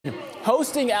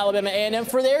hosting Alabama A&M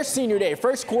for their senior day.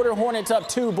 First quarter, Hornets up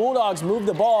 2. Bulldogs move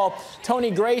the ball.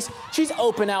 Tony Grace, she's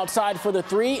open outside for the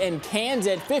 3 and cans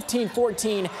it.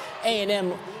 15-14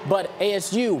 A&M, but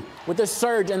ASU with a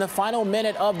surge in the final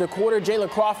minute of the quarter. Jayla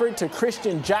Crawford to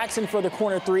Christian Jackson for the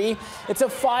corner 3. It's a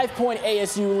 5-point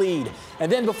ASU lead.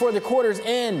 And then before the quarter's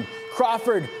end,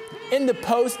 Crawford in the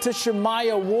post to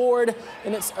Shemaya Ward,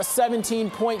 and it's a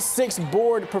 17.6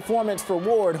 board performance for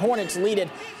Ward. Hornets lead it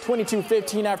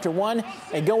 22-15 after 1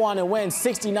 and go on to win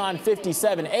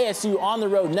 69-57. ASU on the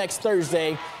road next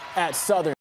Thursday at Southern.